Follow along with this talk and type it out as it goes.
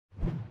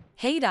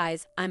Hey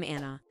guys, I'm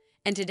Anna,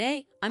 and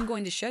today I'm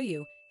going to show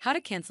you how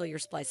to cancel your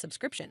Splice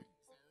subscription.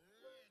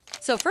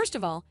 So first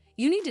of all,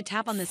 you need to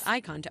tap on this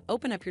icon to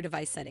open up your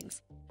device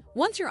settings.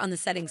 Once you're on the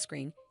settings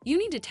screen, you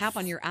need to tap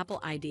on your Apple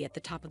ID at the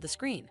top of the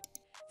screen.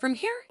 From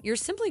here, you're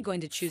simply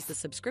going to choose the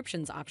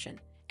subscriptions option,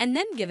 and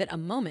then give it a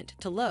moment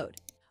to load.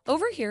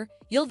 Over here,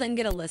 you'll then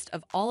get a list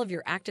of all of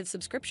your active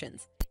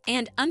subscriptions,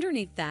 and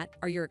underneath that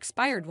are your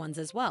expired ones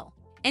as well.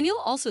 And you'll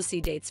also see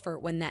dates for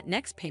when that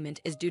next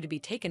payment is due to be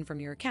taken from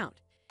your account.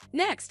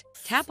 Next,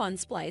 tap on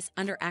Splice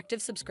under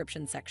Active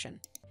Subscription section.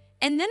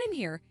 And then in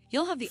here,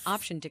 you'll have the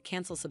option to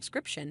cancel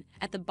subscription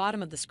at the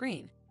bottom of the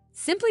screen.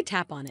 Simply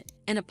tap on it,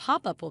 and a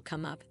pop-up will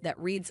come up that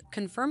reads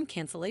Confirm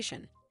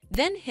Cancellation.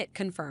 Then hit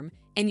Confirm,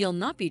 and you'll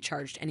not be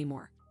charged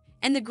anymore.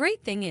 And the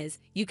great thing is,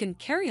 you can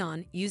carry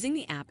on using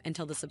the app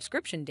until the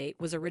subscription date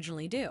was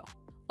originally due.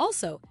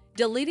 Also,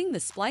 deleting the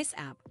Splice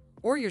app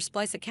or your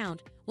Splice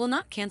account will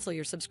not cancel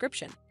your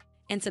subscription,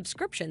 and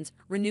subscriptions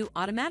renew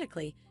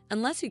automatically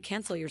unless you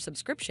cancel your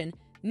subscription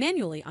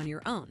manually on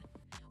your own.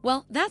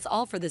 Well, that's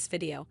all for this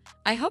video.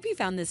 I hope you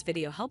found this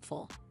video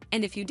helpful,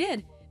 and if you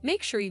did,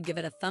 make sure you give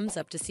it a thumbs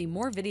up to see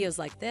more videos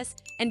like this,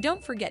 and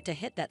don't forget to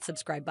hit that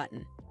subscribe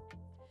button.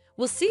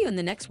 We'll see you in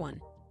the next one.